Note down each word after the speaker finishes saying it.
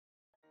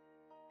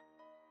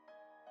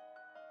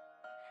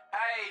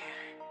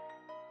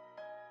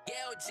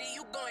G,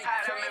 you going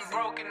Had crazy. been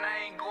broken,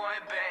 I ain't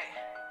going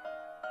back.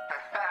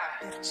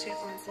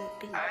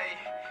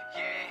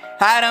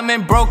 I done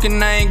been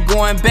broken, I ain't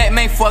going back.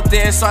 Man, fuck the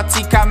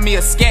SRT, caught me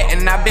a scat.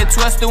 And I bet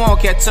Twister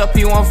won't catch up,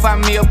 he won't find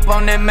me up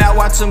on that map.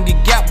 Watch him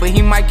get got, but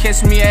he might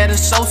catch me at a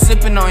show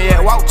sipping on yeah.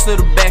 Walk to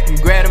the back and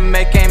grab a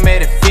Mac, ain't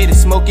made it fit it,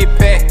 smoke it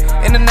pack.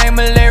 In the name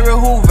of Larry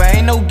Hoover,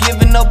 ain't no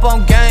giving up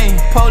on game.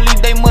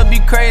 Police, they must be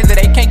crazy,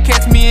 they can't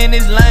catch me in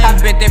his lane. I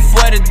bet that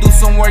 40 do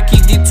some work, he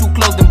get too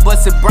close, then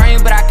bust a brain.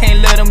 But I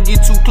can't let him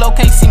get too close,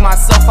 can't see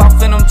myself off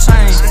in them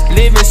chains.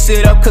 Living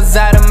shit up, cause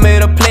I done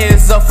made a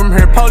players up from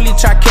here. Police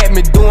try catch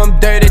me, do them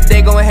dirty,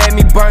 they gon' have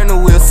me burn the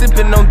wheel.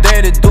 Sippin' on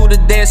dirty, do the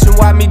dash and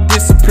watch me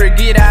disappear.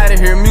 Get out of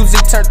here,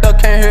 music turned up,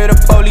 can't hear the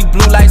police,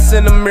 blue lights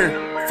in the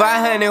mirror.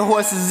 500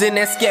 horses in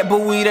that scat, but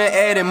we done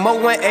added more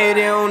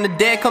 180 on the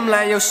deck. Come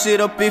line your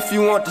shit up if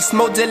you want the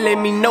smoke, just let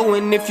me know.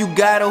 And if you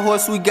got a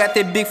horse, we got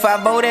that big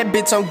 5-0, that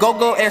bitch on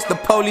go. Ask the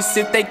police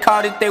if they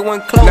caught it, they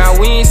wasn't close. Now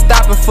we ain't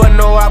stopping for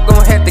no op,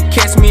 gon' have to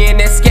catch me in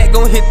that scat.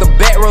 Gon' hit the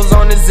back rows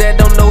on his head,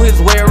 don't know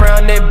his way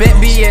around that bet.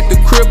 Be at the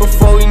crib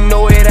before he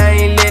know it, I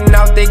ain't letting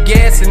off that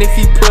gas. And if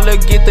he pull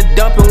up, get the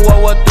dumping,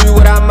 World War III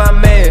without my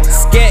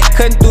mask. Scat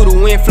cutting through the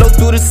wind, flow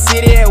through the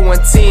city at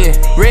 110.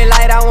 Red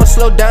light, I won't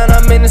slow down,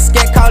 I'm in the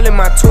scat. Calling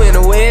my twin,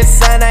 the way it's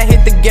signed, I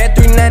hit the gap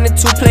 392,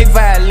 play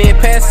violin.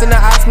 Passing the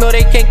ops, know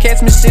they can't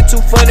catch me, shit too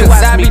funny.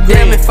 Cause I be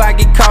damn if I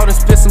get caught and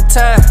spend some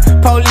time.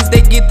 Police, they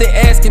get the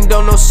asking,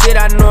 don't know shit,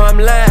 I know I'm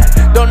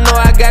lying. Don't know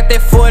I got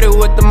that 40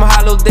 with them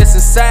hollows that's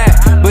inside.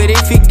 But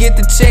if he get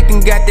the check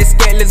and got that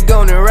scat, let's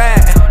go and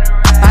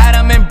ride. I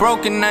done been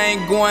broken, I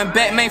ain't going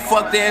back. Man,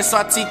 fuck the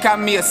SRT, caught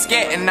me a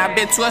scat. And I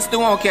bet Twister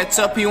won't catch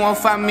up, he won't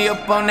find me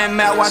up on that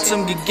map. Watch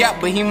him get got,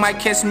 but he might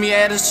catch me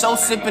at a show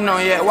sipping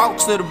on yeah. Walk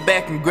to the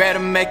back and grab a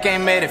Mac,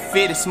 ain't made it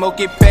fit it, smoke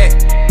it pack.